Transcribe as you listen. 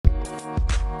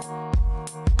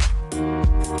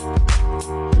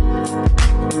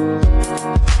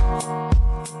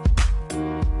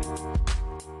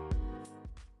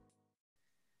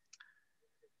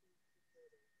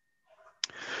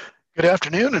Good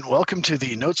afternoon, and welcome to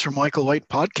the Notes from Michael White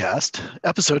podcast,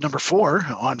 episode number 4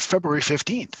 on February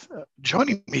 15th.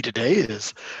 Joining me today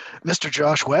is Mr.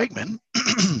 Josh Wagman.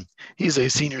 He's a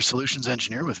senior solutions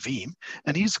engineer with Veeam,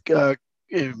 and he's, I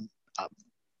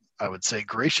would say,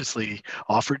 graciously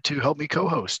offered to help me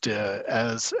co-host.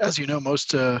 As you know,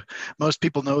 most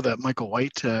people know that Michael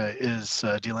White is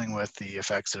dealing with the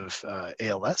effects of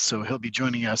ALS, so he'll be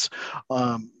joining us.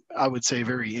 I would say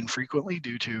very infrequently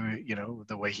due to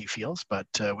the way he feels, but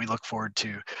we look forward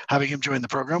to having him join the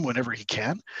program whenever he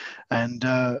can. And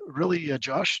really,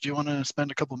 Josh, do you want to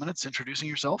spend a couple of minutes introducing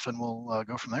yourself, and we'll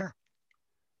go from there?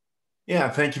 Yeah,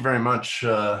 thank you very much.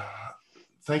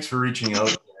 Thanks for reaching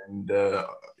out and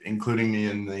including me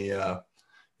in the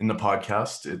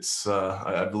podcast.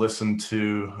 I've listened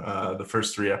to the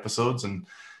first 3 episodes and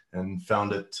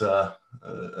found it a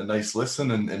nice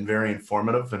listen and very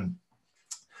informative. And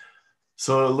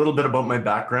so a little bit about my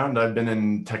background. I've been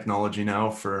in technology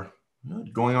now for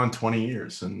going on 20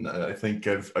 years. And I think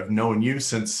I've known you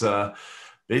since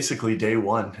basically day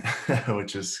one,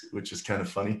 which is kind of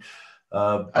funny.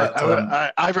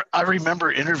 I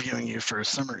remember interviewing you for a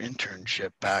summer internship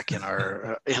back in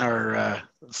our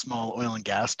small oil and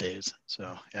gas days.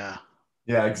 So yeah,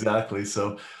 exactly.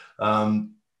 So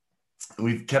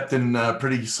we've kept in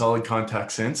pretty solid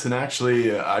contact since. And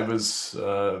actually, I was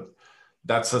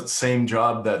that's the same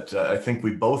job that I think we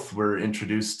both were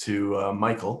introduced to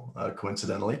Michael,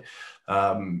 coincidentally,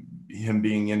 him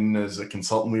being in as a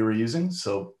consultant we were using.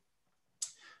 So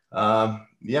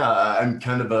yeah, I'm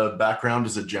kind of a background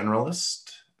as a generalist,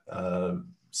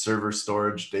 server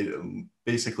storage, data,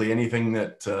 basically anything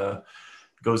that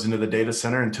goes into the data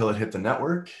center until it hit the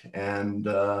network. And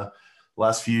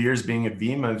last few years being at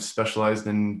Veeam, I've specialized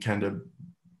in kind of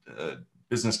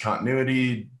business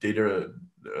continuity, data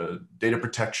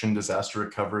protection, disaster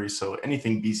recovery. So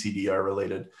anything BCDR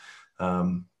related,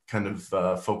 kind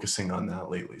of focusing on that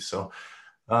lately. So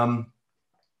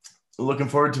looking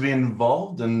forward to being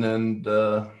involved and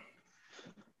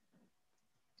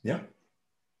yeah.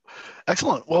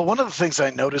 Excellent. Well, one of the things I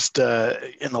noticed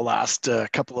in the last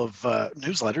couple of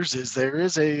newsletters is there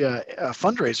is a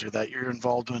fundraiser that you're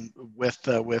involved in with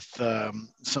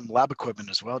some lab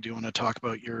equipment as well. Do you want to talk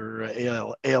about your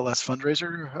ALS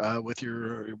fundraiser with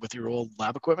your old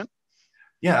lab equipment?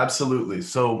 Yeah, absolutely.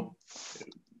 So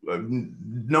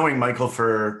knowing Michael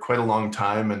for quite a long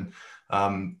time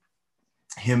and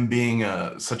him being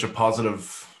such a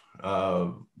positive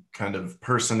kind of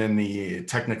person in the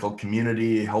technical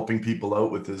community, helping people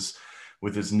out with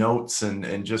his notes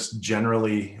and just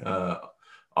generally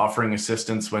offering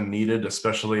assistance when needed,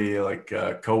 especially like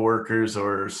coworkers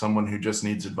or someone who just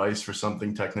needs advice for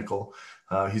something technical.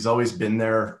 He's always been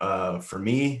there for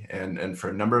me and for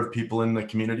a number of people in the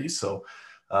community. So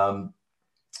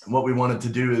what we wanted to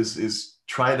do is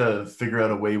try to figure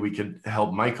out a way we could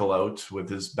help Michael out with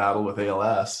his battle with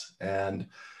ALS. And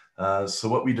so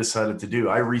what we decided to do,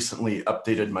 I recently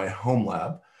updated my home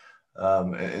lab.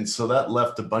 And so that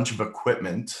left a bunch of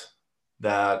equipment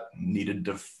that needed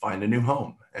to find a new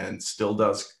home and still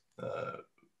does.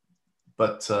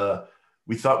 But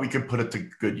we thought we could put it to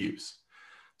good use.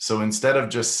 So instead of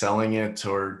just selling it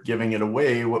or giving it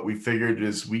away, what we figured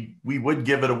is we would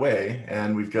give it away.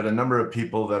 And we've got a number of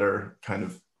people that are kind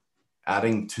of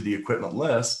adding to the equipment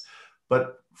list,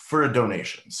 but for a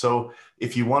donation. So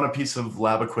if you want a piece of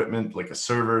lab equipment, like a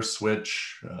server,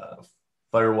 switch,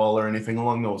 firewall, or anything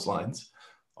along those lines,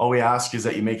 all we ask is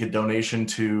that you make a donation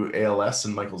to ALS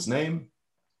in Michael's name.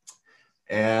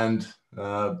 And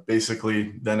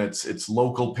basically then it's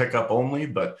local pickup only,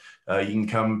 but you can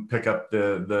come pick up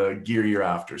the gear you're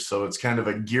after. So it's kind of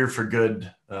a gear for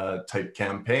good type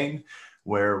campaign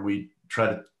where we try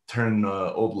to turn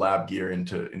old lab gear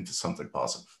into something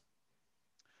positive.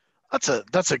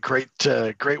 That's a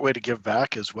great way to give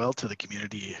back as well to the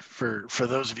community. For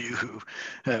those of you who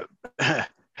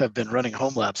have been running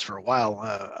home labs for a while,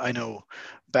 I know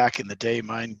back in the day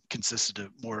mine consisted of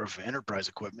more of enterprise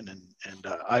equipment, and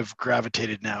I've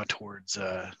gravitated now towards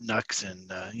NUX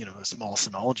and a small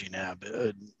Synology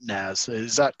NAS.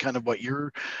 Is that kind of what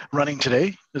you're running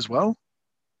today as well?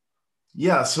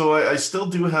 Yeah, so I still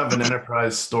do have an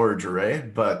enterprise storage array,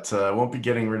 but I won't be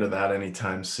getting rid of that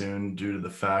anytime soon due to the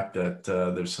fact that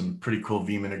there's some pretty cool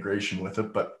Veeam integration with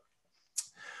it. But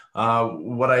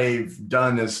what I've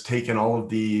done is taken all of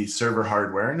the server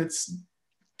hardware, and it's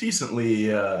decently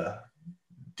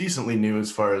new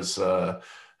as far as I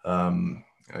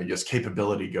guess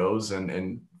capability goes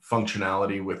and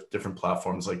functionality with different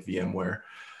platforms like VMware.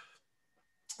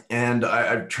 And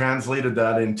I've translated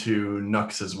that into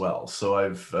NUCs as well. So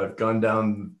I've gone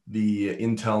down the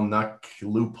Intel NUC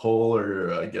loophole,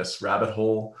 or I guess rabbit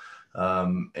hole,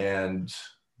 and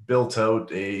built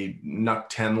out a NUC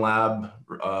 10 lab,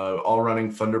 all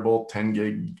running Thunderbolt 10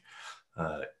 gig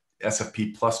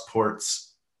SFP plus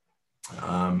ports.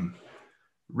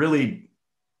 Really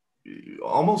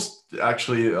almost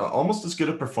as good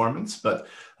a performance. But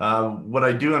what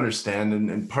I do understand,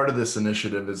 and part of this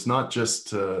initiative is not just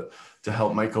to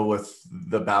help Michael with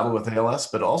the battle with ALS,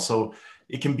 but also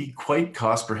it can be quite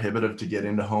cost prohibitive to get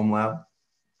into home lab.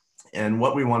 And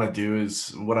what I want to do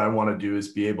is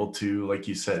be able to, like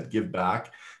you said, give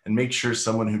back and make sure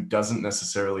someone who doesn't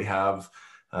necessarily have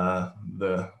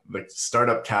the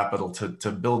startup capital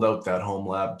to build out that home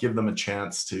lab, give them a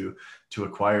chance to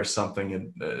acquire something at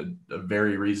a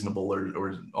very reasonable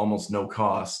or almost no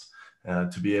cost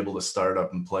to be able to start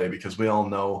up and play. Because we all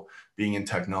know, being in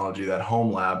technology, that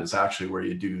home lab is actually where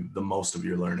you do the most of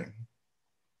your learning.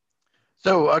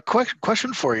 So a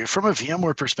question for you, from a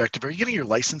VMware perspective, are you getting your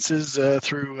licenses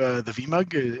through the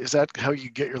VMUG? Is that how you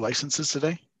get your licenses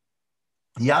today?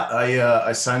 Yeah,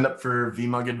 I signed up for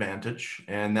VMUG Advantage,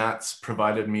 and that's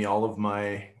provided me all of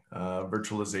my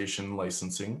virtualization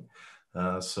licensing.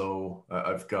 So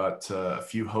I've got a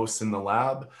few hosts in the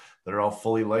lab that are all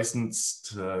fully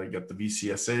licensed. Got the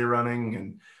VCSA running,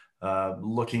 and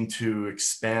looking to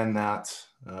expand that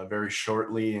very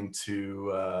shortly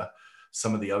into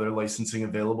some of the other licensing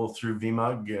available through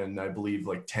VMUG, and I believe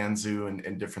like Tanzu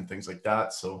and different things like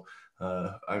that. So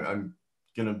I'm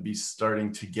going to be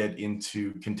starting to get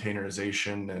into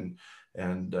containerization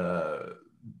and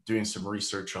doing some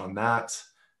research on that,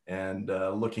 and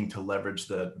looking to leverage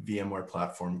the VMware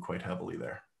platform quite heavily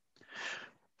there.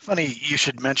 Funny you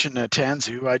should mention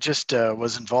Tanzu. I just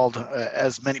was involved,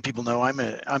 as many people know, I'm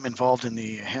involved in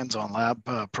the hands-on lab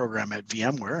program at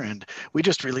VMware, and we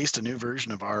just released a new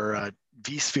version of our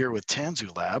vSphere with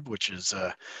Tanzu lab, which is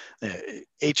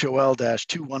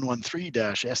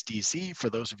HOL-2113-SDC. For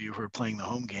those of you who are playing the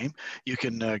home game, you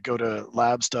can go to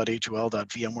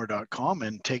labs.hol.vmware.com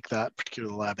and take that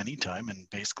particular lab anytime, and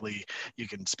basically you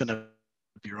can spin up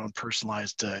your own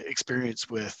personalized experience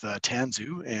with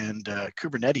Tanzu and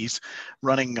Kubernetes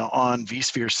running on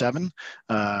vSphere 7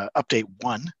 update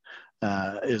 1.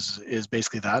 Is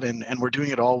basically that, and we're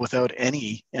doing it all without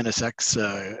any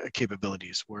NSX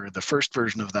capabilities. Where the first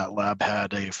version of that lab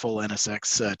had a full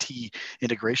NSX T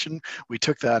integration, we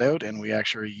took that out, and we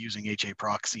actually are using HA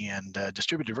proxy and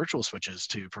distributed virtual switches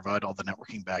to provide all the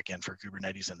networking backend for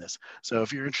Kubernetes in this. So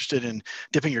if you're interested in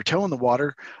dipping your toe in the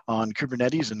water on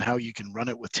Kubernetes and how you can run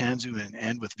it with Tanzu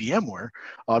and with VMware,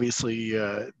 obviously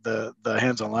the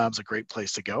hands-on lab's a great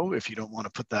place to go if you don't want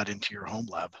to put that into your home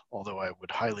lab. Although I would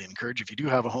highly encourage, if you do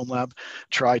have a home lab,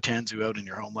 try Tanzu out in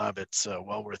your home lab. It's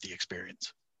well worth the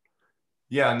experience.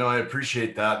 Yeah, no, I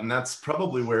appreciate that. And that's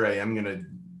probably where I am going to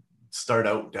start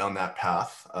out down that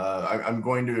path. I'm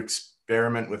going to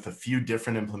experiment with a few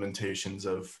different implementations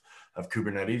of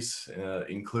Kubernetes,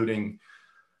 including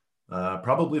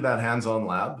probably that hands-on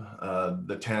lab,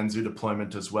 the Tanzu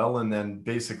deployment as well, and then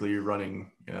basically running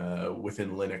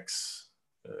within Linux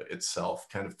itself,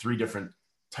 kind of 3 different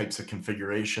types of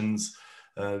configurations.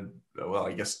 Well,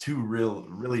 I guess 2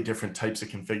 really different types of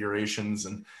configurations,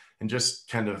 and just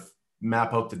kind of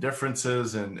map out the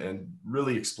differences and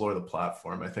really explore the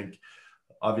platform. I think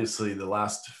obviously the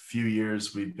last few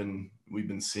years we've been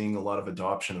seeing a lot of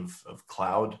adoption of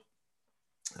cloud,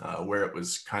 where it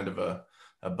was kind of a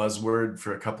buzzword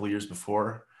for a couple of years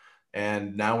before,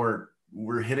 and now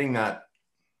we're hitting that,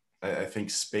 I think,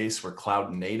 space where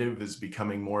cloud native is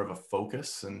becoming more of a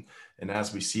focus. And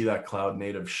as we see that cloud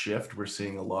native shift, we're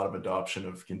seeing a lot of adoption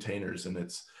of containers, and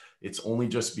it's only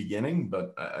just beginning,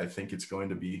 but I think it's going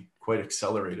to be quite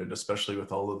accelerated, especially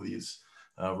with all of these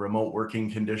remote working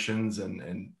conditions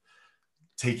and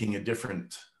taking a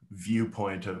different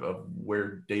viewpoint of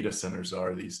where data centers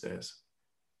are these days.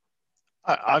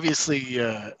 Obviously,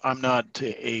 I'm not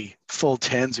a full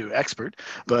Tanzu expert,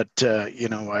 but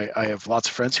I have lots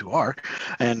of friends who are,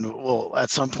 and we'll at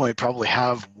some point probably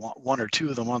have 1 or 2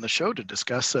 of them on the show to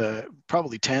discuss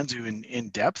probably Tanzu in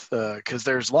depth, because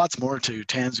there's lots more to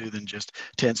Tanzu than just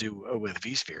Tanzu with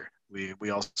vSphere. We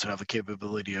also have the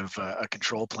capability of a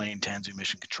control plane, Tanzu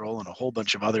Mission Control, and a whole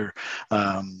bunch of other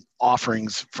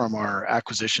offerings from our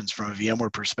acquisitions from a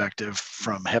VMware perspective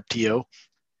from Heptio,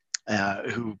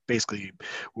 who basically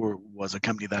was a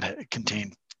company that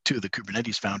contained two of the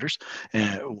Kubernetes founders,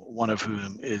 one of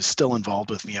whom is still involved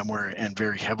with VMware and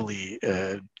very heavily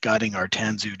guiding our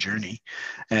Tanzu journey,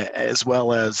 as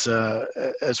well as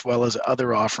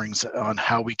other offerings on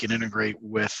how we can integrate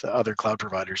with other cloud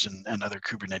providers and other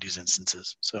Kubernetes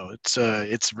instances. So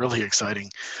it's really exciting.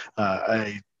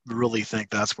 I really think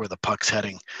that's where the puck's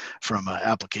heading from an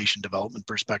application development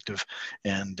perspective,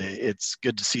 and it's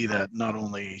good to see that not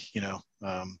only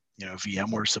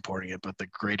VMware supporting it, but the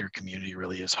greater community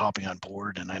really is hopping on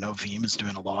board. And I know Veeam is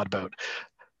doing a lot about,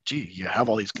 gee, you have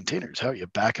all these containers. How are you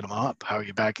backing them up? How are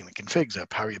you backing the configs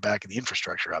up? How are you backing the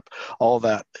infrastructure up? All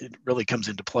that, it really comes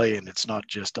into play. And it's not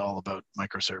just all about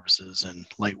microservices and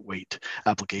lightweight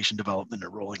application development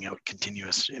or rolling out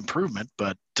continuous improvement,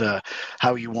 but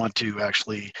how you want to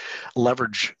actually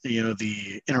leverage,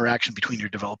 the interaction between your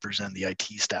developers and the IT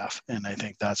staff. And I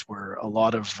think that's where a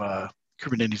lot of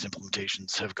Kubernetes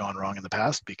implementations have gone wrong in the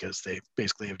past, because they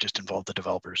basically have just involved the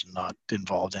developers and not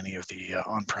involved any of the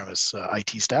on-premise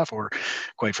IT staff, or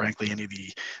quite frankly, any of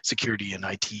the security and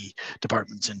IT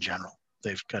departments in general.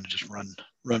 They've kind of just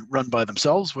run by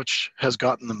themselves, which has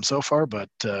gotten them so far. But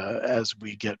as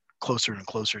we get closer and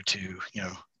closer to,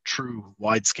 true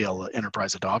wide-scale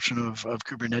enterprise adoption of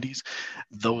Kubernetes,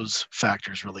 those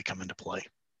factors really come into play.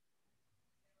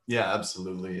 Yeah,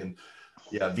 absolutely. And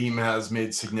yeah, Veeam has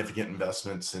made significant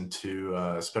investments into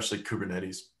especially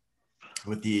Kubernetes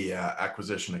with the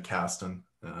acquisition of Kasten.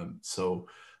 So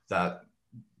that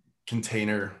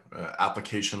container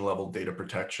application level data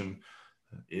protection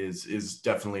is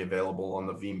definitely available on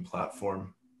the Veeam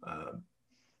platform.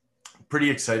 Pretty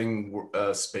exciting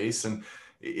space, and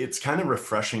it's kind of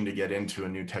refreshing to get into a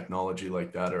new technology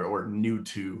like that, or new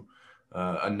to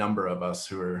a number of us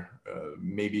who are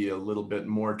maybe a little bit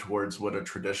more towards what a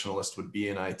traditionalist would be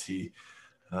in IT.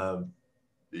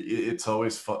 It's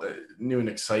always new and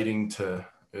exciting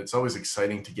it's always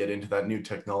exciting to get into that new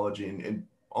technology and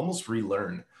almost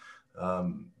relearn,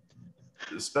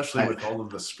 especially with all of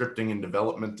the scripting and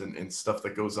development and stuff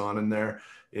that goes on in there.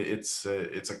 It's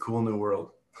a cool new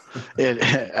world.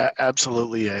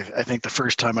 Absolutely. I think the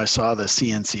first time I saw the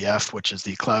CNCF, which is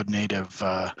the Cloud Native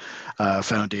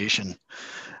Foundation,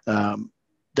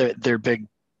 their big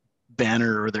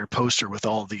banner or their poster with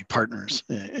all the partners,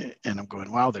 and I'm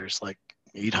going, wow, there's like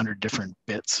 800 different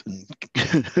bits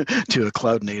to a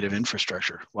cloud native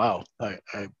infrastructure. Wow.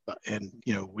 And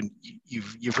when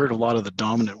you've heard a lot of the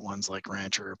dominant ones like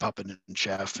Rancher or Puppet and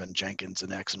Chef and Jenkins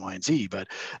and X and Y and Z, but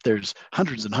there's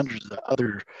hundreds and hundreds of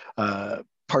other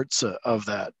parts of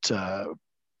that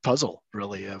puzzle,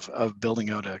 really, of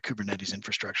building out a Kubernetes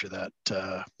infrastructure that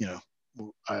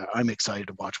I'm excited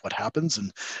to watch what happens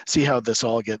and see how this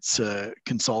all gets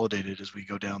consolidated as we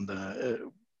go down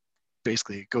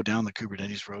basically go down the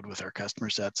Kubernetes road with our customer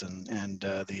sets and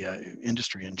the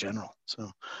industry in general. So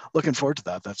looking forward to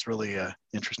that. That's really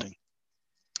interesting.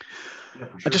 Yeah,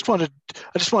 sure. I just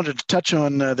wanted to touch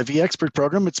on the vExpert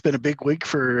program. It's been a big week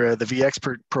for the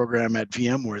vExpert program at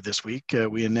VMware this week.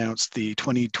 We announced the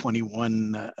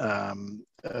 2021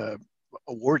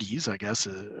 awardees, I guess,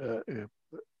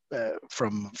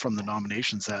 from the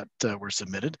nominations that were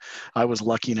submitted. I was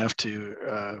lucky enough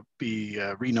to be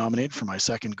renominated for my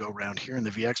second go round here in the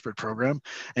vExpert program.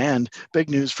 And big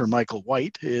news for Michael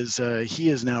White is he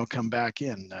has now come back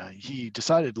in. He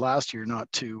decided last year not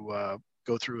to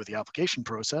go through with the application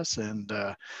process, and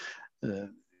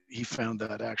he found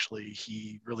that actually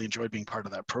he really enjoyed being part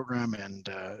of that program, and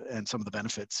some of the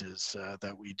benefits is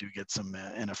that we do get some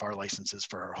NFR licenses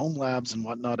for our home labs and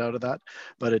whatnot out of that.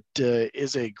 But it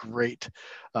is a great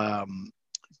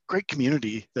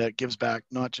community that gives back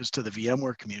not just to the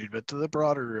VMware community, but to the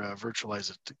broader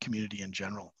virtualized community in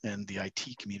general and the IT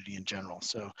community in general.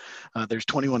 So there's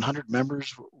 2,100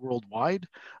 members worldwide.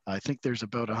 I think there's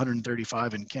about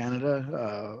 135 in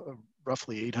Canada,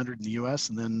 roughly 800 in the US,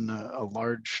 and then a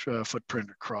large footprint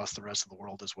across the rest of the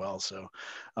world as well. So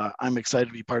I'm excited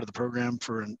to be part of the program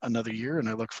for another year, and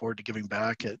I look forward to giving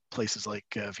back at places like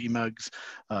VMUGs,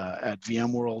 at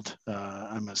VMworld.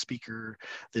 I'm a speaker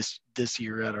this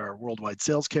year at our worldwide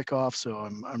sales kickoff, so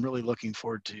I'm really looking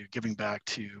forward to giving back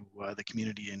to the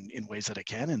community in ways that I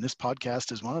can, and this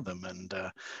podcast is one of them. And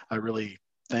I really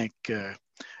thank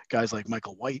guys like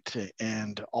Michael White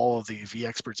and all of the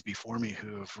vExperts before me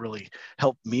who have really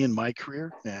helped me in my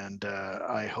career. And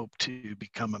I hope to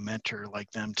become a mentor like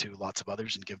them to lots of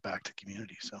others and give back to the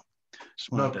community. So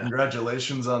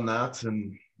congratulations on that.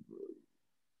 And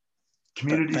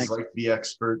communities like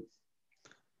vExpert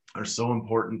are so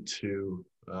important to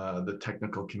the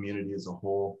technical community as a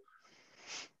whole.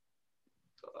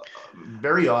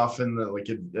 Very often, like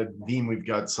at Veeam, we've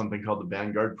got something called the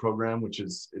Vanguard program, which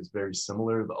is very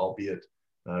similar, albeit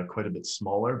quite a bit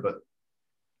smaller, but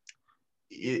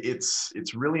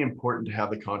it's really important to have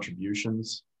the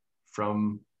contributions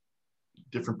from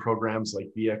different programs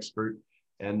like vExpert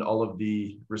and all of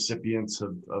the recipients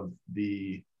of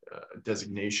the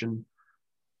designation.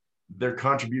 Their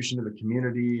contribution to the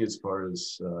community as far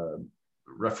as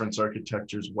reference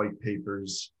architectures, white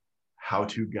papers,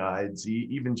 how-to guides,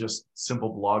 even just simple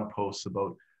blog posts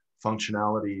about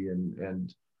functionality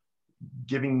and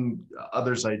giving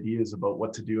others ideas about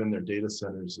what to do in their data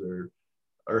centers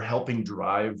are helping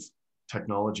drive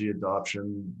technology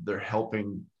adoption. They're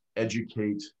helping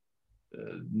educate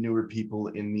newer people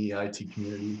in the IT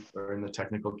community or in the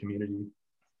technical community.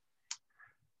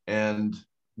 And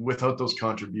without those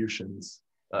contributions,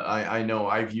 I know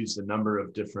I've used a number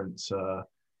of different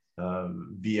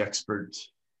vExpert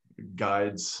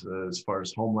guides as far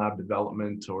as home lab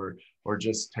development or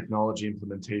just technology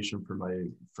implementation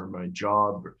for my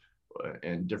job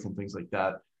and different things like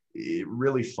that. It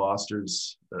really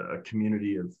fosters a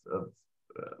community of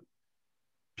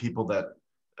people that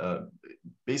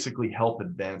basically help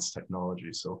advance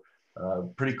technology. So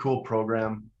pretty cool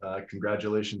program.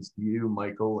 Congratulations to you,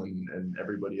 Michael, and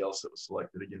everybody else that was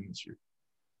selected again this year.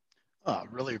 Oh,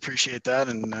 really appreciate that.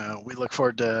 And we look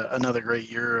forward to another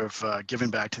great year of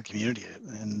giving back to the community.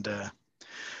 And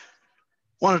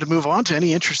wanted to move on to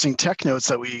any interesting tech notes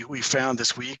that we found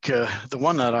this week. The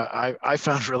one that I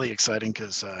found really exciting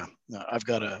because I've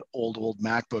got an old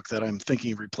MacBook that I'm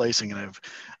thinking of replacing, and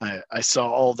I saw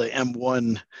all the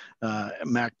M1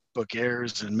 MacBook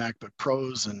Airs and MacBook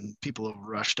Pros, and people have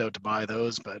rushed out to buy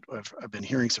those. But I've been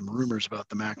hearing some rumors about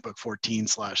the MacBook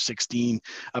 14/16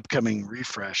 upcoming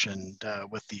refresh, and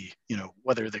with the,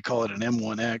 whether they call it an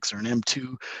M1X or an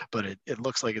M2, but it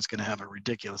looks like it's going to have a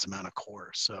ridiculous amount of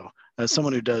cores. So as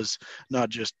someone who does not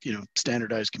just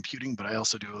standardized computing, but I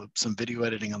also do some video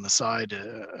editing on the side,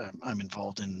 I'm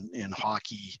involved in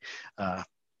hockey.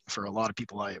 For a lot of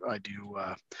people, I do.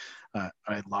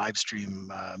 I live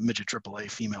stream midget AAA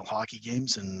female hockey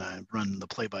games, and I run the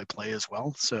play-by-play as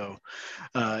well. So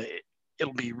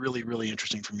it'll be really, really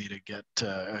interesting for me to get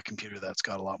a computer that's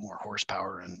got a lot more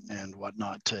horsepower and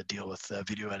whatnot to deal with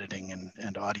video editing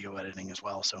and audio editing as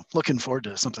well. So looking forward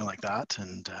to something like that.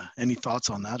 And any thoughts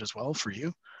on that as well for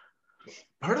you?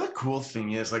 Part of the cool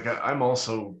thing is, like, I'm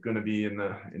also going to be in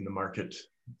the market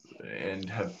and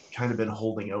have kind of been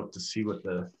holding out to see what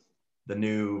the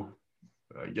new,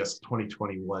 I guess,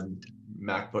 2021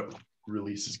 MacBook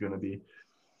release is going to be.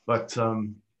 But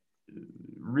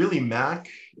really, Mac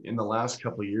in the last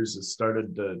couple of years has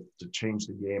started to change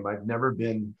the game. I've never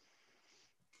been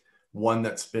one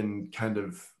that's been kind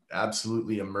of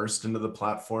absolutely immersed into the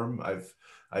platform.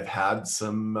 I've had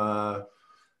some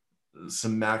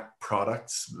Mac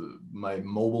products, my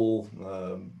mobile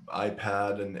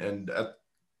iPad, and at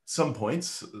some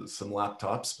points some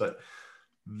laptops, but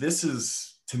this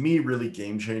is, to me, really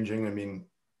game changing. I mean,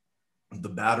 the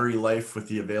battery life with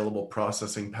the available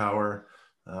processing power,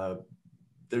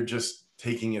 they're just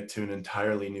taking it to an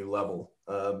entirely new level.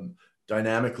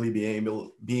 Dynamically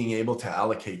being able to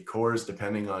allocate cores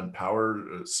depending on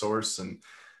power source and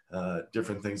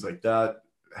different things like that.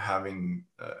 Having,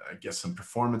 I guess, some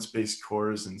performance-based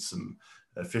cores and some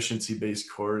efficiency-based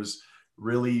cores,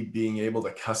 really being able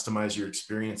to customize your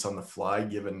experience on the fly,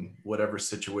 given whatever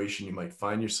situation you might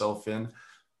find yourself in.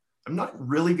 I'm not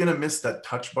really going to miss that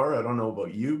touch bar. I don't know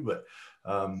about you, but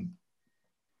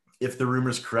if the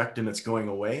rumor's correct and it's going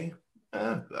away,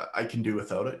 I can do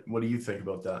without it. What do you think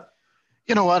about that?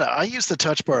 You know what? I use the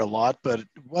touch bar a lot, but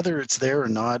whether it's there or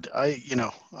not, I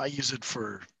use it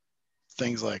for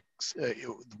things like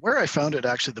where I found it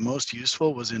actually the most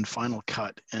useful was in Final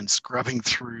Cut and scrubbing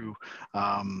through,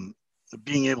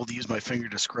 being able to use my finger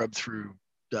to scrub through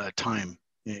time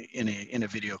in a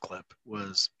video clip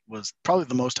was probably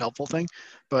the most helpful thing.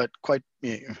 But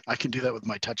I can do that with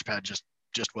my touchpad just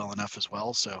well enough as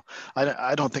well. So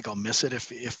I don't think I'll miss it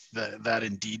if that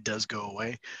indeed does go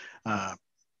away. I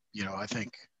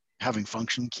think having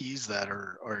function keys that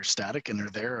are static and are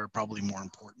there are probably more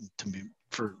important to me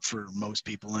for most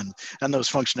people, and those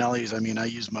functionalities. I mean, I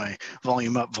use my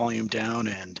volume up, volume down,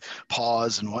 and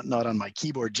pause and whatnot on my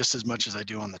keyboard just as much as I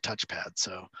do on the touchpad.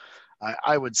 So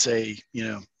I would say,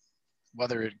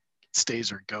 whether it stays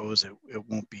or goes, it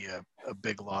won't be a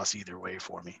big loss either way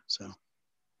for me. So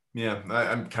yeah,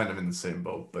 I'm kind of in the same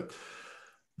boat, but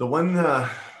the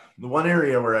one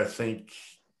area where I think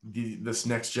this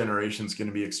next generation is going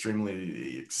to be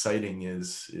extremely exciting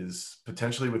is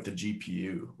potentially with the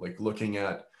GPU, like looking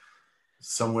at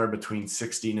somewhere between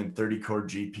 16 and 30 core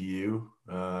GPU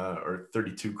or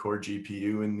 32 core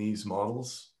GPU in these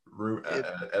models,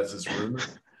 as is rumored.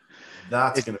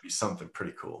 That's It, going to be something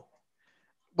pretty cool.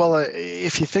 well,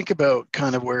 if you think about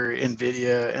kind of where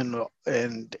NVIDIA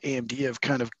and AMD have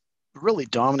kind of really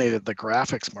dominated the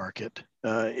graphics market,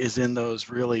 is in those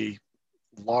really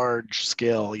large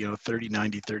scale,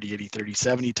 3090, 3080,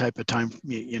 3070 type of time,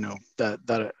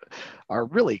 that are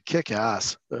really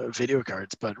kick-ass video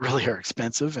cards, but really are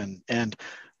expensive and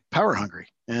power hungry.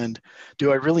 And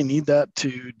do I really need that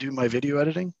to do my video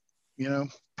editing?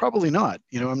 Probably not.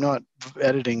 I'm not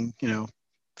editing,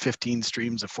 15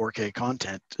 streams of 4K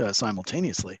content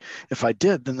simultaneously. If I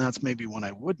did, then that's maybe when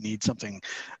I would need something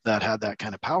that had that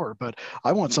kind of power. But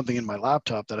I want something in my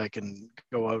laptop that I can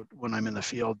go out when I'm in the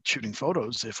field shooting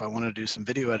photos. If I want to do some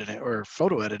video editing or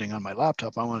photo editing on my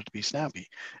laptop, I want it to be snappy.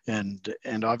 And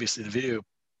obviously the video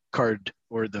card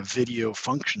or the video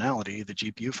functionality, the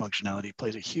GPU functionality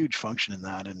plays a huge function in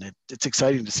that. And it's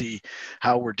exciting to see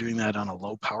how we're doing that on a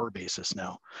low power basis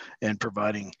now and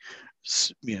providing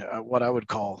what I would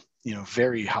call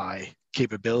very high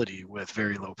capability with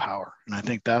very low power. And I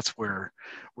think that's where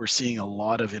we're seeing a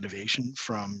lot of innovation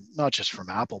from not just from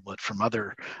Apple but from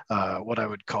other what I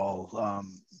would call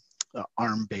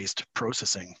ARM based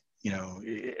processing.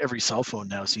 Every cell phone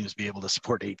now seems to be able to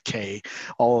support 8K,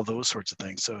 all of those sorts of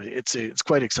things. So it's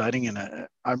quite exciting, and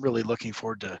I'm really looking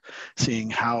forward to seeing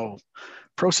how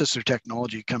processor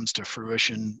technology comes to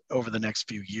fruition over the next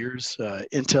few years.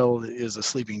 Intel is a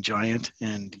sleeping giant,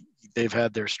 and they've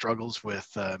had their struggles with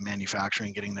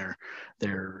manufacturing, getting their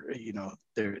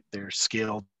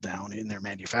scale down in their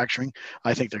manufacturing.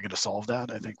 I think they're going to solve that.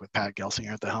 I think with Pat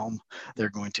Gelsinger at the helm, they're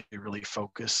going to really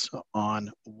focus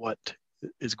on what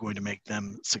is going to make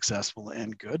them successful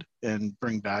and good and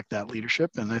bring back that leadership.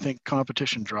 And I think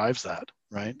competition drives that,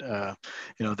 right?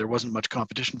 There wasn't much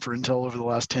competition for Intel over the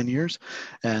last 10 years,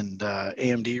 and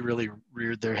AMD really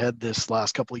reared their head this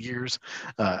last couple of years.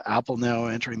 Apple now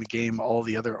entering the game, all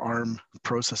the other ARM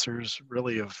processors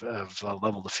really have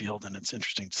leveled the field, and it's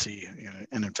interesting to see.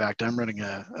 And in fact, I'm running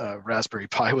a Raspberry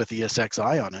Pi with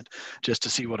ESXi on it just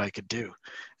to see what I could do.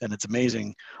 And it's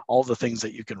amazing all the things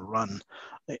that you can run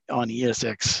on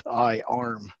ESXi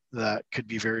ARM that could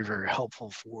be very, very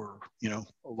helpful for, a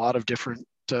lot of different,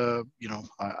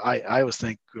 I always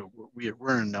think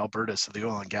we're in Alberta, so the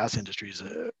oil and gas industry is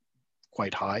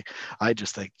quite high. I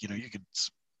just think, you could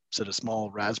set a small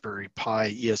Raspberry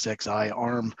Pi ESXi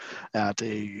ARM at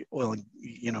an oil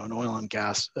and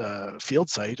gas field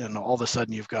site, and all of a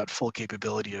sudden you've got full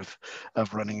capability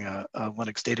of running a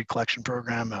Linux data collection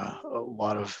program. A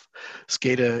lot of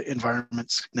SCADA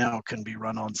environments now can be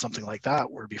run on something like that,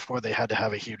 where before they had to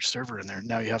have a huge server in there.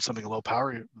 Now you have something low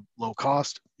power, low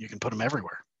cost, you can put them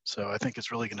everywhere. So I think it's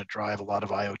really going to drive a lot of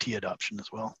IoT adoption as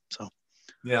well. So.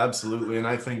 Yeah, absolutely. And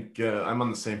I think I'm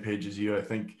on the same page as you. I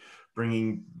think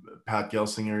bringing Pat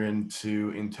Gelsinger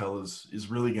into Intel is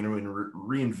really going to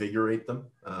reinvigorate them.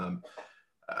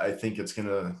 I think it's going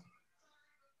to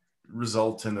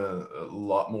result in a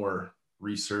lot more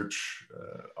research,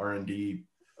 R&D,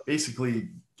 basically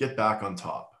get back on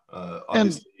top.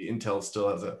 Obviously, Intel still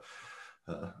has a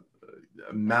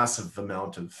massive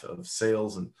amount of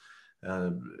sales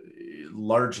and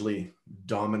largely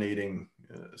dominating,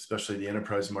 especially the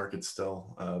enterprise market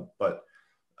still. But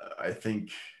I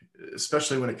think,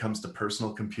 especially when it comes to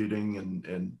personal computing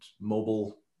and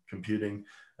mobile computing,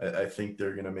 I think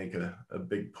they're going to make a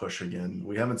big push again.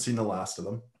 We haven't seen the last of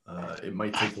them. It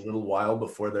might take a little while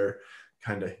before they're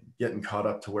kind of getting caught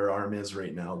up to where ARM is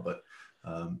right now, but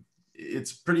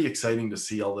it's pretty exciting to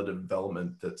see all the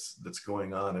development that's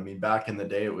going on. I mean, back in the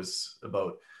day, it was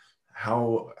about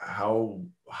how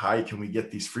high can we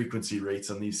get these frequency rates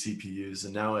on these CPUs,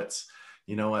 and now it's,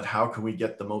 how can we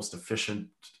get the most efficient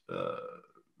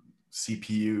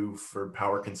CPU for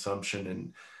power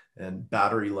consumption and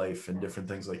battery life and different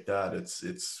things like that.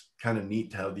 It's kind of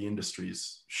neat how the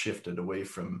industry's shifted away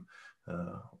from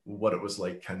what it was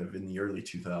like kind of in the early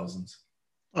 2000s.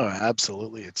 Oh,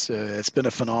 absolutely. It's been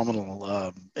a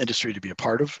phenomenal industry to be a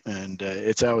part of, and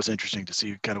it's always interesting to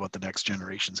see kind of what the next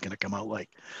generation is going to come out like.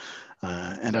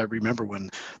 And I remember when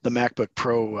the MacBook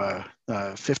Pro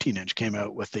 15-inch came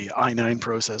out with the i9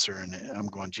 processor, and I'm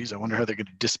going, geez, I wonder how they're going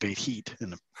to dissipate heat.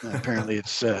 And apparently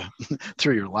it's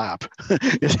through your lap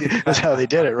is how they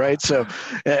did it, right? So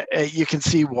you can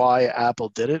see why Apple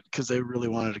did it, because they really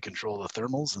wanted to control the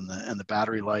thermals and the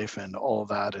battery life and all of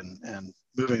that, and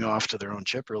moving off to their own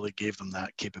chip really gave them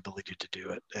that capability to do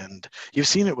it. And you've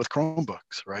seen it with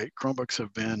Chromebooks, right? Chromebooks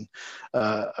have been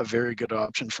a very good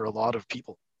option for a lot of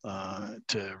people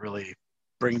to really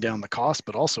bring down the cost,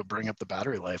 but also bring up the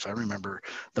battery life. I remember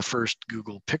the first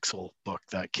Google Pixel book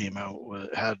that came out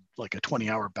had like a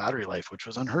 20-hour battery life, which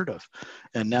was unheard of.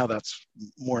 And now that's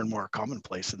more and more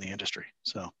commonplace in the industry.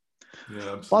 So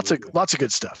yeah, absolutely. lots of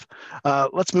good stuff.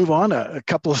 Let's move on. A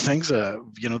couple of things.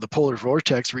 The polar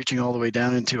vortex reaching all the way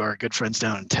down into our good friends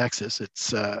down in Texas.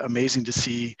 It's amazing to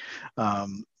see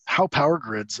how power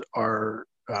grids are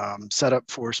set up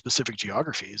for specific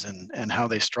geographies and how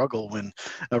they struggle when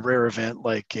a rare event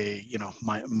like a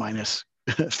minus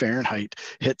Fahrenheit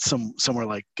hits somewhere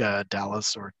like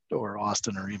Dallas or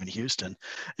Austin or even Houston,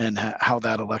 and how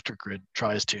that electric grid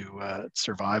tries to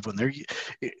survive when they're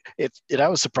it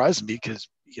always surprises me because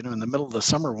in the middle of the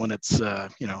summer when it's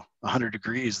 100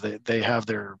 degrees, they have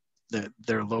their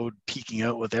load peaking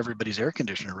out with everybody's air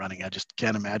conditioner running. I just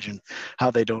can't imagine how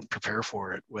they don't prepare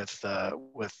for it with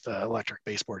electric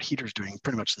baseboard heaters doing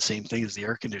pretty much the same thing as the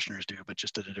air conditioners do, but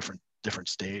just at a different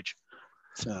stage.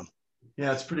 So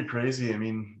yeah, it's pretty crazy. I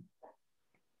mean,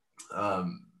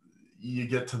 you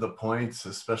get to the point,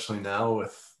 especially now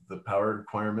with the power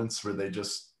requirements, where they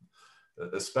just,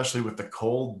 especially with the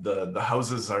cold, the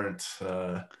houses aren't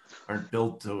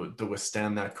built to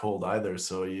withstand that cold either.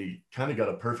 So you kind of got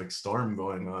a perfect storm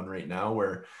going on right now,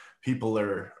 where people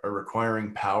are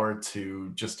requiring power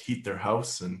to just heat their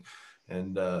house and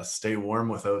stay warm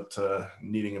without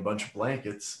needing a bunch of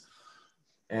blankets.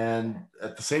 And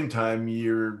at the same time,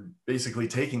 you're basically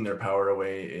taking their power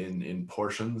away in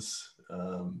portions,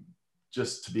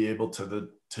 just to be able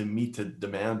to meet the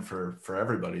demand for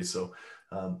everybody. So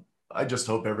I just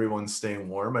hope everyone's staying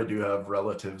warm. I do have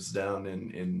relatives down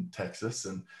in Texas,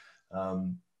 and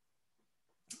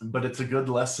but it's a good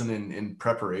lesson in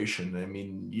preparation. I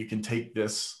mean, you can take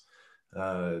this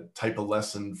type of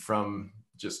lesson from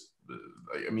just,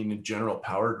 a general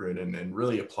power grid and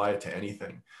really apply it to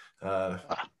anything.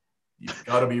 You've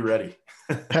got to be ready.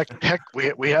 heck,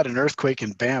 we had an earthquake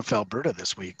in Banff, Alberta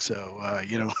this week. So,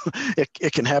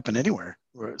 it can happen anywhere.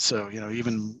 So,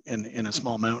 even in a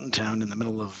small mountain town in the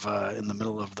middle of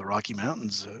the Rocky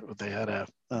Mountains, they had a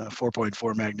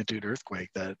 4.4 magnitude earthquake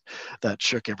that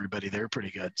shook everybody there pretty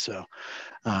good. So,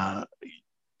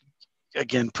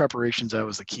 again, preparation's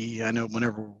always the key. I know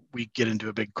whenever we get into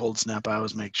a big cold snap, I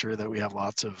always make sure that we have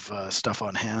lots of stuff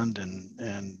on hand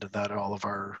and that all of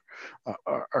our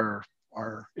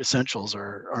essentials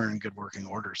are in good working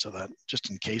order, so that just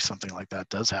in case something like that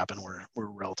does happen, we're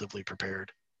relatively prepared.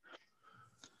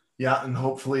 Yeah, and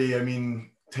hopefully,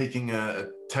 taking a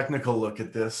technical look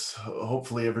at this,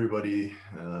 hopefully everybody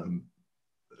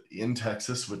in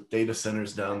Texas with data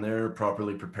centers down there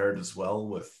properly prepared as well,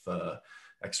 with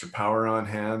extra power on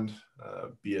hand,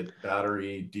 be it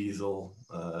battery, diesel,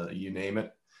 you name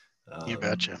it. You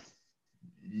betcha.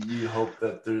 You hope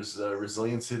that there's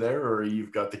resiliency there, or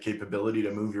you've got the capability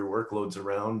to move your workloads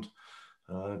around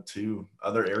to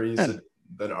other areas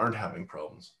that aren't having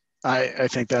problems. I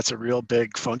think that's a real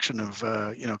big function of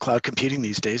cloud computing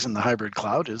these days, and the hybrid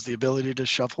cloud is the ability to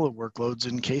shuffle workloads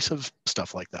in case of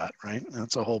stuff like that, right? And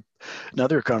that's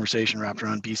another conversation wrapped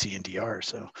around BC and DR.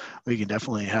 So we can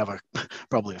definitely have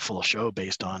probably a full show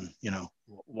based on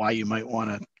why you might want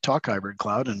to talk hybrid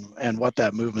cloud and what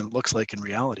that movement looks like in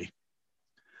reality.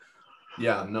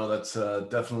 Yeah, no, that's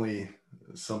definitely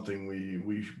something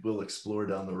we will explore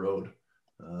down the road.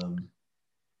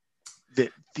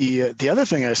 The other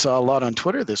thing I saw a lot on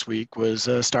Twitter this week was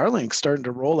Starlink starting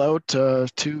to roll out to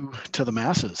the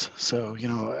masses. So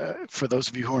for those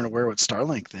of you who aren't aware what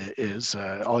Starlink is,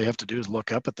 all you have to do is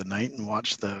look up at the night and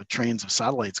watch the trains of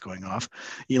satellites going off.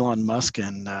 Elon Musk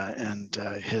and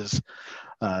his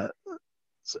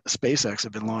SpaceX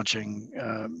have been launching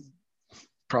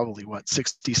probably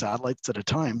 60 satellites at a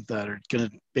time that are going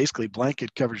to basically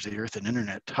blanket coverage of the earth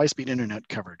and high-speed internet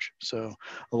coverage. So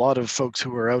a lot of folks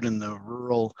who are out in the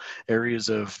rural areas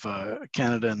of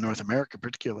Canada and North America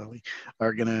particularly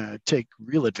are going to take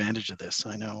real advantage of this.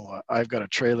 I know I've got a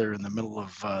trailer in the middle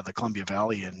of the Columbia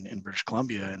Valley in British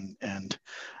Columbia, and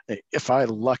if I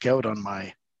luck out on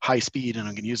my high speed, and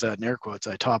I'm going to use that in air quotes,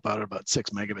 I top out at about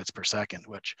 6 megabits per second,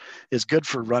 which is good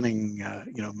for running,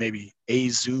 maybe a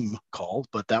Zoom call,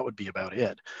 but that would be about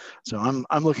it. So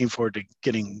I'm looking forward to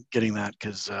getting that,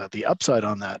 because the upside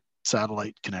on that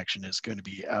satellite connection is going to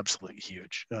be absolutely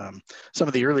huge. Some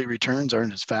of the early returns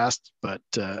aren't as fast, but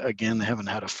again, they haven't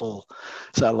had a full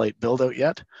satellite build out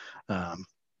yet.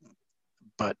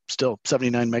 But still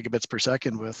 79 megabits per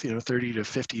second with 30 to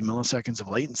 50 milliseconds of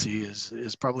latency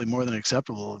is probably more than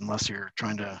acceptable, unless you're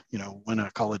trying to win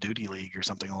a Call of Duty league or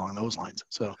something along those lines.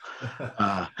 So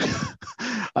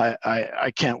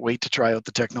I can't wait to try out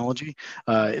the technology.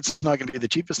 It's not going to be the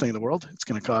cheapest thing in the world. It's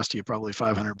going to cost you probably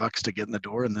 $500 to get in the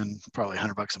door, and then probably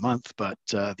 $100 a month. But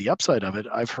the upside of it,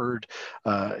 I've heard,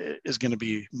 is going to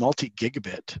be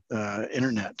multi-gigabit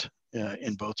internet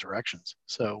in both directions.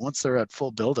 So once they're at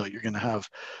full build out, you're going to have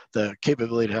the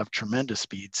capability to have tremendous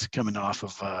speeds coming off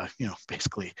of,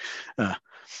 basically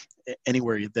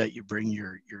anywhere that you bring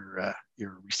your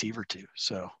receiver to.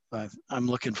 So I'm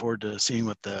looking forward to seeing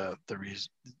what the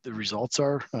results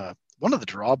are. One of the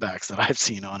drawbacks that I've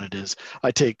seen on it is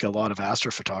I take a lot of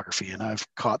astrophotography, and I've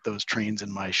caught those trains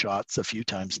in my shots a few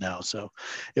times now. So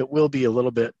it will be a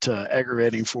little bit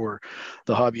aggravating for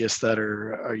the hobbyists that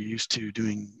are used to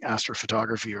doing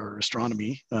astrophotography or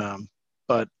astronomy.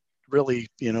 But really,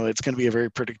 it's going to be a very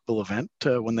predictable event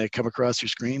when they come across your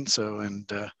screen. So, and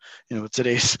with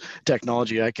today's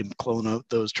technology, I can clone out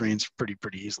those trains pretty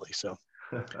easily. So,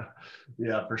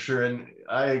 yeah, for sure. And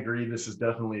I agree. This is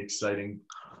definitely exciting,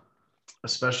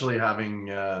 especially having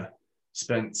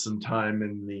spent some time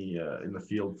in the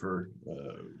field for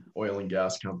oil and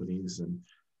gas companies, and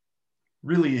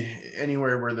really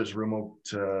anywhere where there's remote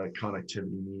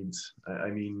connectivity needs. I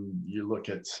mean, you look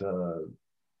at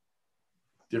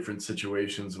different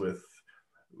situations with,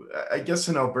 I guess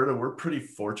in Alberta, we're pretty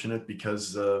fortunate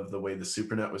because of the way the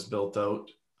SuperNet was built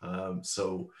out.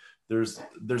 So there's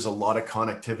a lot of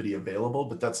connectivity available,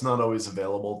 but that's not always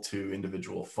available to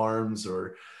individual farms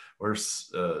or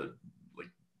like,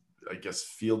 I guess,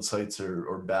 field sites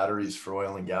or batteries for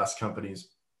oil and gas companies.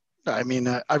 I mean,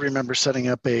 I remember setting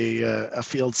up a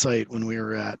field site when we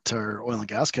were at our oil and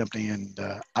gas company, and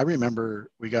I remember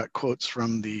we got quotes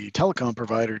from the telecom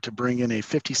provider to bring in a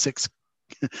 56K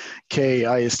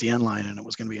ISDN line, and it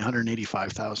was going to be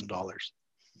 $185,000.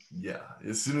 Yeah,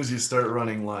 as soon as you start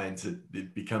running lines,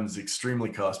 it becomes extremely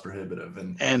cost prohibitive,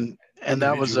 and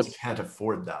that was individuals can't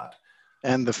afford that.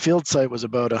 And the field site was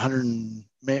about 100,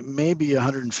 maybe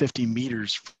 150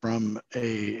 meters from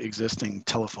a existing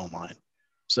telephone line.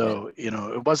 So,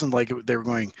 it wasn't like they were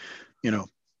going,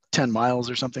 10 miles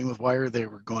or something with wire. They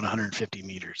were going 150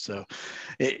 meters. So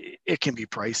it can be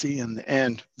pricey.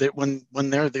 And that when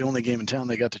they're the only game in town,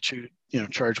 they got to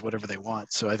charge whatever they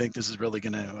want. So I think this is really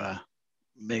going to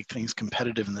make things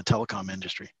competitive in the telecom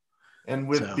industry. And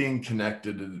with being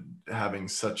connected and having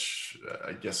such,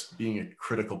 I guess, being a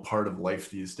critical part of life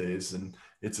these days, and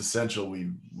it's essential we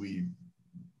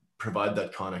provide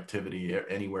that connectivity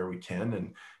anywhere we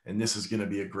can, and this is going to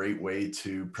be a great way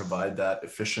to provide that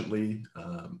efficiently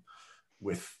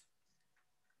with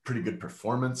pretty good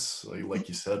performance. Like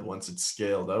you said, once it's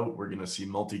scaled out, we're going to see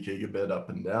multi-gigabit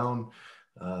up and down.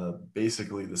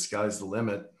 Basically, the sky's the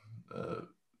limit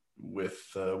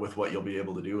with what you'll be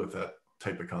able to do with that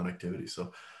type of connectivity.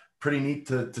 So pretty neat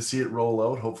to see it roll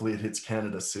out. Hopefully it hits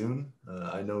Canada soon.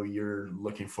 I know you're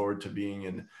looking forward to being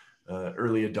an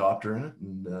early adopter in it,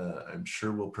 and I'm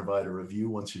sure we'll provide a review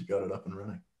once you've got it up and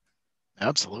running.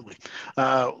 Absolutely.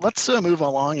 Let's move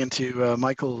along into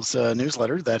Michael's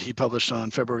newsletter that he published on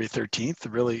February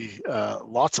 13th. Really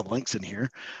lots of links in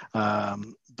here.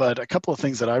 But a couple of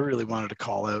things that I really wanted to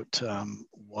call out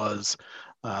was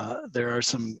there are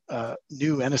some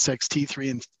new NSX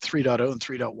T3 and 3.0 and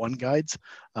 3.1 guides.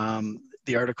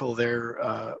 The article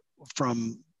there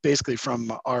basically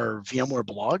from our VMware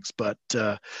blogs, but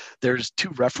there's 2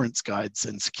 reference guides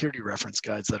and security reference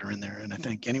guides that are in there. And I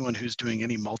think anyone who's doing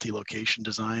any multi-location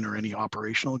design or any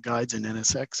operational guides in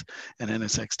NSX and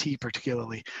NSXT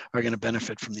particularly are going to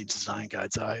benefit from these design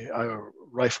guides. I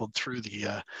rifled through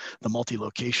the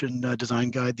multi-location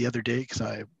design guide the other day because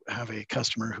I have a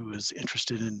customer who is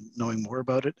interested in knowing more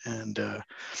about it, and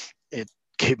it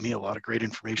gave me a lot of great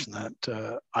information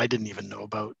that I didn't even know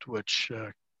about, which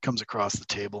comes across the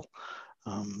table.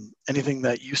 Anything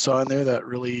that you saw in there that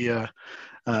really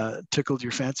tickled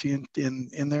your fancy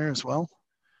in there as well?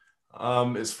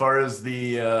 As far as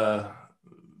the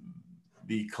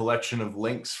collection of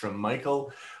links from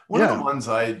Michael, one of the ones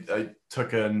I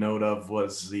took a note of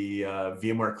was the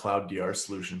VMware Cloud DR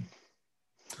solution.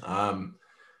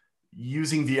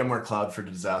 Using VMware Cloud for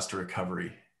disaster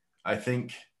recovery. I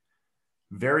think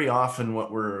very often what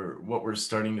we're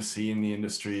starting to see in the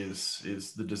industry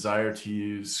is the desire to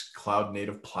use cloud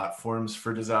native platforms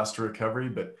for disaster recovery.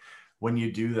 But when you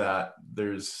do that,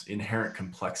 there's inherent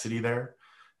complexity there.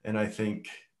 And I think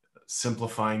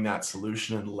simplifying that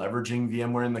solution and leveraging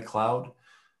VMware in the cloud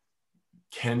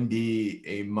can be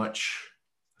a much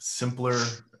simpler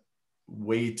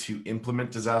way to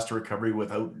implement disaster recovery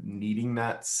without needing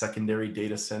that secondary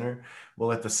data center,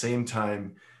 while at the same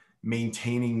time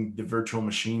maintaining the virtual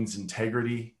machine's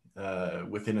integrity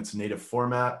within its native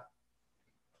format.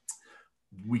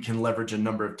 we can leverage a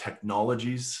number of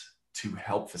technologies to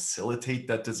help facilitate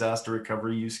that disaster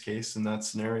recovery use case in that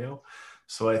scenario.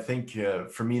 So I think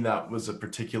for me, that was a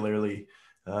particularly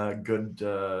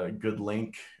good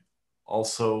link.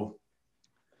 Also,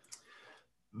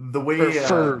 the way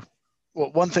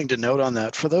well, one thing to note on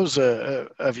that, for those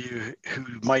of you who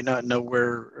might not know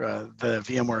where the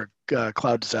VMware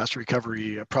Cloud Disaster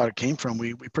Recovery product came from,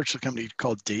 we purchased a company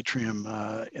called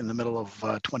Datrium in the middle of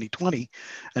 2020,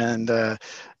 and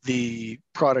the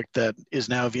product that is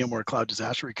now VMware Cloud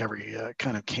Disaster Recovery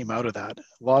kind of came out of that. A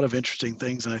lot of interesting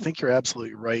things, and I think you're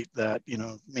absolutely right that, you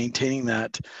know, maintaining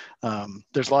that,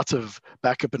 there's lots of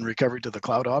backup and recovery to the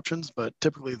cloud options, but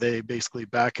typically they basically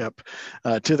back up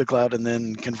to the cloud and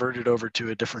then convert it over to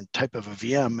a different type of a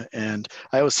VM. And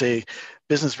I always say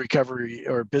business recovery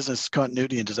or business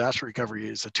continuity and disaster recovery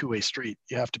is a two-way street.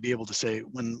 You have to be able to say,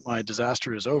 when my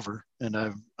disaster is over and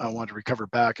I want to recover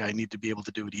back, I need to be able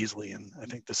to do it easily. And I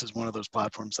think this is one of those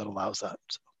platforms that allows that.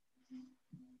 So.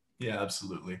 Yeah,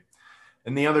 absolutely.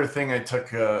 And the other thing I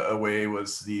took away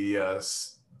was the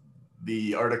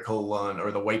article on,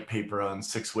 or the white paper on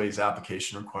 6 ways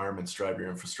application requirements drive your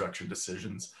infrastructure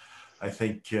decisions. I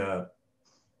think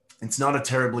it's not a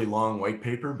terribly long white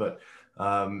paper, but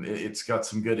it's got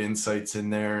some good insights in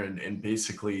there, and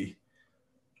basically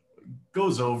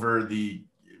goes over the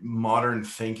modern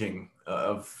thinking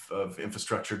of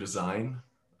infrastructure design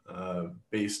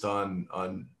based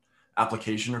on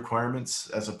application requirements,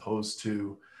 as opposed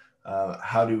to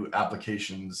how do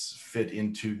applications fit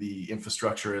into the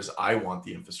infrastructure as I want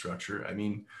the infrastructure. I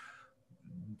mean,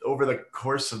 over the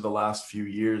course of the last few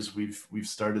years, we've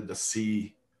started to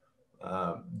see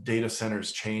data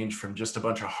centers change from just a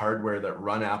bunch of hardware that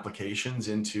run applications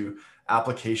into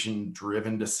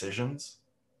application-driven decisions.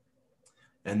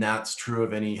 And that's true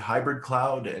of any hybrid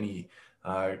cloud, any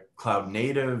cloud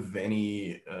native,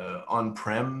 any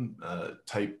on-prem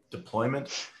type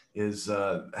deployment, is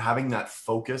having that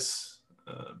focus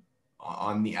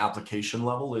on the application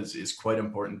level is quite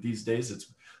important these days.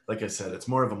 It's, like I said, it's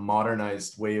more of a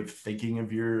modernized way of thinking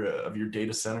of your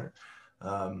data center.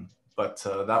 But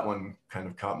that one kind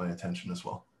of caught my attention as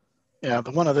well. Yeah,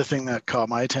 the one other thing that caught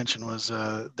my attention was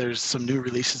there's some new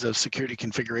releases of security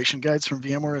configuration guides from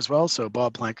VMware as well. So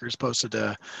Bob Plankers posted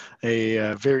a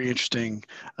very interesting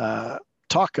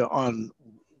talk on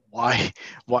why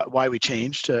we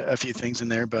changed a few things in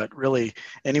there, but really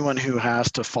anyone who has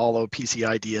to follow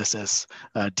PCI DSS,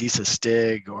 DISA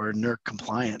STIG, or NERC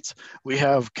compliance, we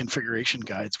have configuration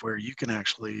guides where you can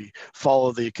actually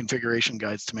follow the configuration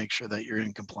guides to make sure that you're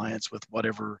in compliance with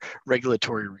whatever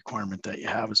regulatory requirement that you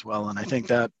have as well. And I think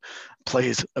that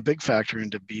plays a big factor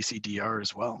into BCDR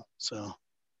as well. So.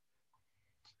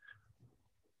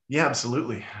 Yeah,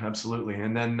 absolutely. Absolutely.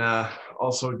 And then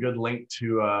also a good link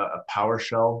to a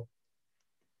PowerShell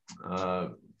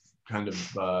kind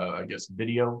of, I guess,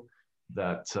 video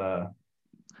that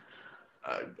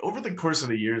over the course of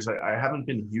the years, I haven't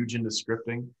been huge into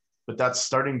scripting, but that's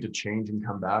starting to change and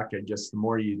come back. I guess the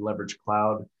more you leverage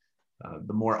cloud,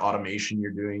 the more automation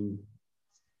you're doing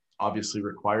obviously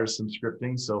requires some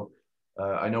scripting. So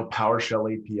I know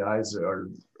PowerShell APIs are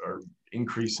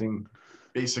increasing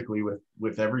basically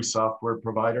with every software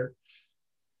provider,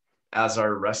 as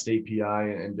are REST API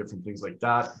and different things like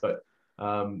that. But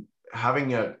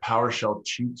having a PowerShell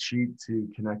cheat sheet to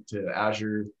connect to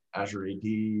Azure AD,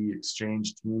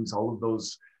 Exchange, Teams, all of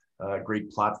those great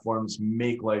platforms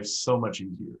make life so much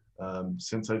easier.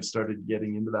 Since I've started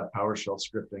getting into that PowerShell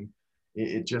scripting,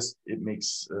 it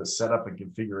makes setup and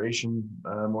configuration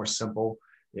more simple.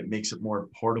 It makes it more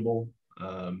portable.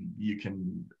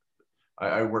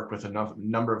 I work with a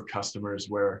number of customers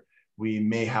where we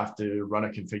may have to run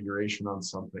a configuration on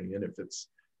something, and if it's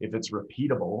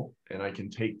repeatable and I can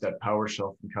take that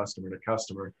PowerShell from customer to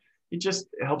customer, it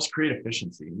helps create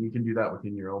efficiency. And you can do that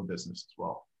within your own business as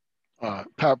well.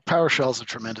 PowerShell is a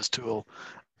tremendous tool,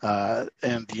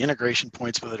 and the integration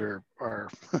points with it are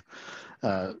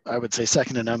I would say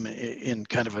second to none in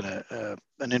kind of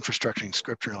an infrastructuring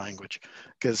scripture language,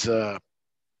 because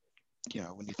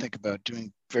when you think about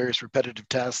doing various repetitive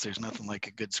tasks, there's nothing like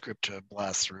a good script to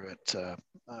blast through it.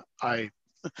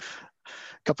 A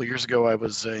couple of years ago, I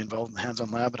was involved in the hands-on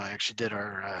lab, and I actually did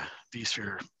our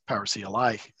vSphere Power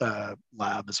CLI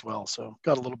lab as well. So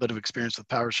got a little bit of experience with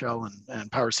PowerShell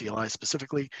and Power CLI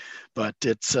specifically, but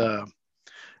it's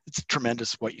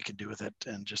tremendous what you can do with it.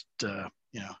 And just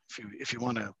if you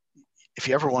want to if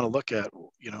you ever want to look at,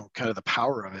 kind of the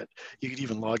power of it, you could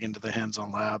even log into the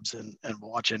Hands-On Labs and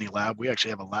watch any lab. We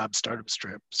actually have a lab startup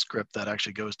script that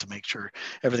actually goes to make sure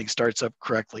everything starts up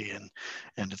correctly.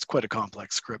 And it's quite a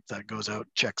complex script that goes out,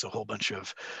 checks a whole bunch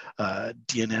of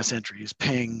DNS entries,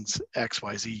 pings,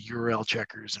 XYZ, URL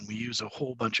checkers. And we use a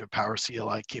whole bunch of Power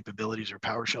CLI capabilities or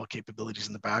PowerShell capabilities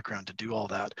in the background to do all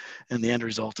that. And the end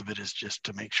result of it is just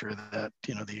to make sure that,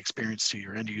 the experience to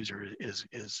your end user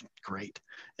is great.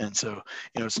 And so,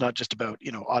 it's not just about,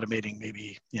 automating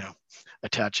maybe,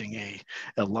 attaching a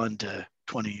LUN to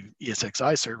 20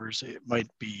 ESXi servers. It might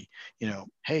be,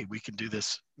 hey, we can do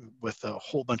this with a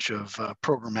whole bunch of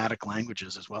programmatic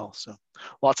languages as well. So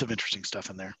lots of interesting stuff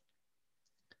in there.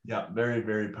 Yeah, very,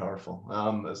 very powerful.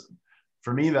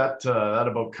 For me, that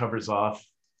about covers off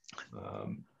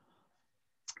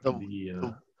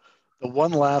the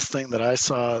one last thing that I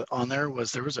saw on there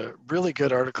was a really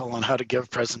good article on how to give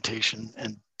presentation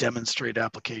and demonstrate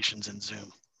applications in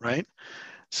Zoom, right?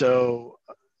 So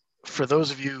for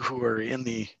those of you who are in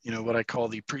the, what I call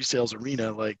the pre-sales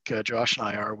arena, like Josh and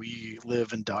I are, we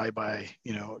live and die by,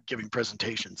 giving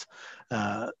presentations.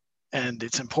 And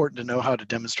it's important to know how to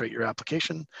demonstrate your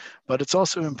application, but it's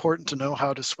also important to know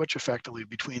how to switch effectively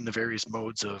between the various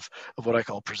modes of what I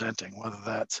call presenting, whether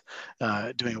that's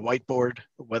doing a whiteboard,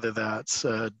 whether that's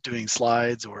doing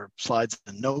slides or slides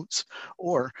and notes,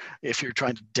 or if you're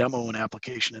trying to demo an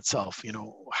application itself,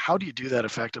 how do you do that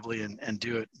effectively and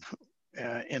do it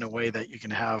in a way that you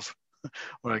can have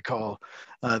what I call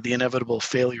the inevitable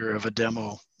failure of a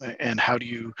demo, and how do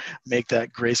you make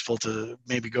that graceful to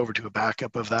maybe go over to a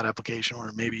backup of that application,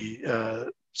 or maybe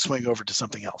swing over to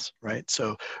something else, right?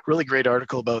 So really great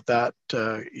article about that,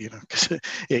 because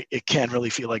it can really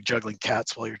feel like juggling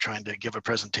cats while you're trying to give a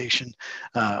presentation,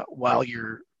 while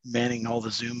you're manning all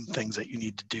the Zoom things that you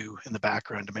need to do in the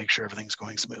background to make sure everything's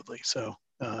going smoothly. So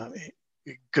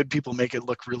good people make it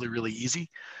look really, really easy.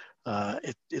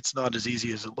 It's not as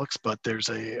easy as it looks, but there's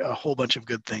a whole bunch of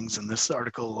good things. And this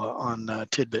article on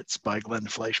Tidbits by Glenn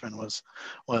Fleischman was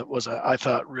I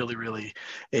thought, really, really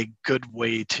a good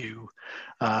way to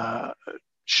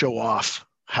show off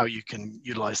how you can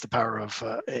utilize the power of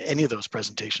any of those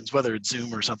presentations, whether it's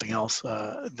Zoom or something else.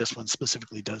 This one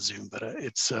specifically does Zoom, but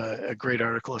it's a great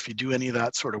article if you do any of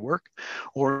that sort of work,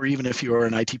 or even if you are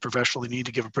an IT professional, you need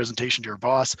to give a presentation to your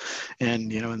boss,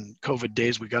 and in COVID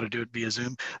days, we got to do it via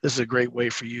Zoom. This is a great way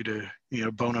for you to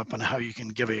bone up on how you can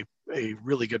give a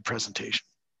really good presentation.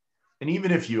 And even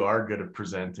if you are good at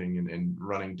presenting and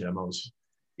running demos,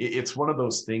 it's one of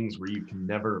those things where you can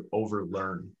never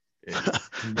overlearn. It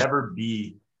can never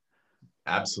be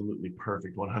absolutely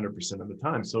perfect 100% of the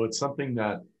time. So it's something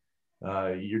that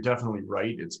you're definitely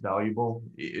right. It's valuable.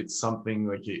 It's something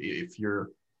like, if you're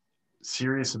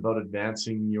serious about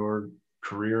advancing your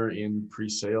career in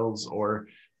pre-sales, or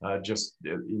just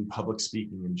in public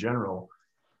speaking in general,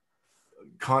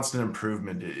 constant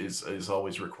improvement is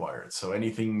always required. So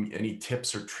any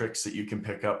tips or tricks that you can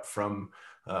pick up from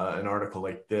an article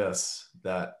like this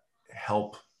that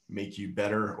help make you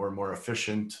better or more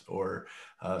efficient or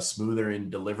smoother in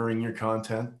delivering your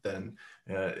content, then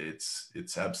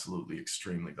it's absolutely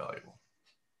extremely valuable.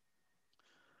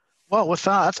 Well, with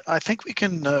that, I think we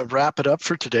can wrap it up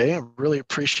for today. I really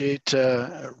appreciate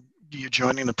you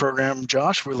joining the program,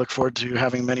 Josh. We look forward to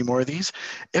having many more of these.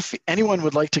 If anyone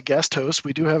would like to guest host,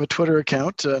 we do have a Twitter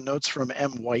account. Notes from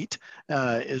M. White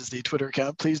is the Twitter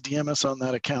account. Please DM us on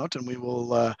that account, and we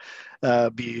will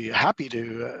be happy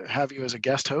to have you as a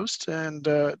guest host and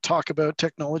talk about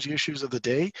technology issues of the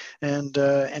day and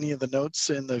any of the notes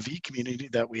in the V community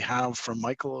that we have from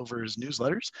Michael over his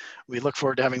newsletters. We look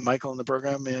forward to having Michael in the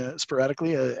program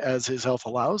sporadically as his health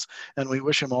allows, and we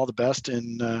wish him all the best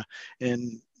in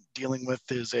dealing with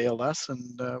his ALS,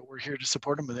 and we're here to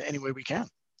support him in any way we can.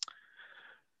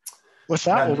 With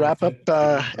that, we'll wrap up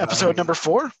episode number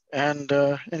 4. And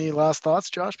any last thoughts,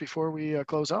 Josh, before we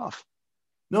close off?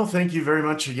 No, thank you very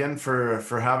much again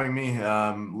for having me.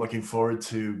 Looking forward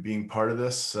to being part of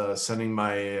this. Sending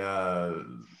my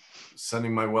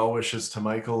well wishes to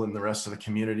Michael and the rest of the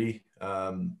community.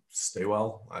 Stay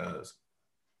well.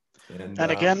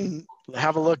 And again,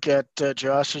 have a look at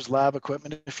Josh's lab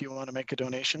equipment if you want to make a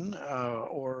donation,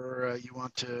 or you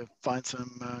want to find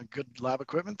some good lab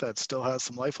equipment that still has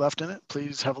some life left in it.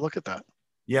 Please have a look at that.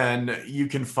 Yeah, and you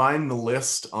can find the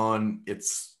list on a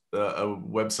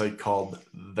website called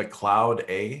The Cloud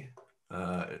A.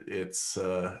 It's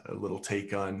a little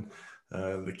take on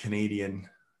the Canadian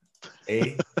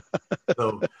A.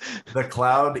 So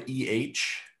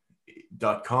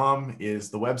thecloudeh.com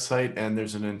is the website, and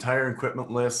there's an entire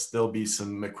equipment list. There'll be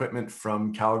some equipment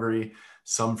from Calgary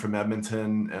some from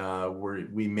Edmonton.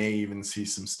 We may even see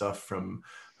some stuff from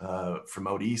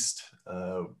out east.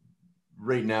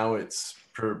 Right now, it's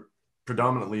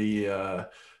predominantly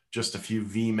just a few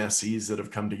Veeam SEs that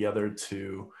have come together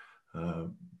to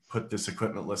put this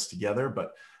equipment list together.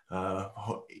 But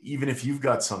even if you've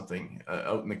got something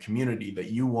out in the community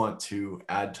that you want to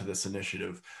add to this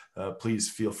initiative, please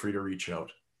feel free to reach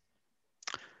out.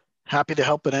 Happy to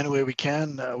help in any way we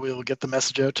can. We'll get the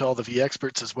message out to all the V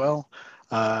experts as well.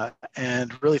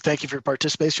 And really thank you for your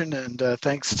participation, and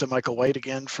thanks to Michael White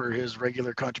again for his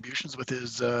regular contributions with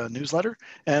his newsletter.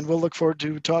 And we'll look forward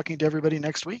to talking to everybody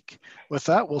next week. With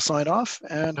that, we'll sign off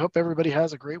and hope everybody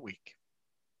has a great week.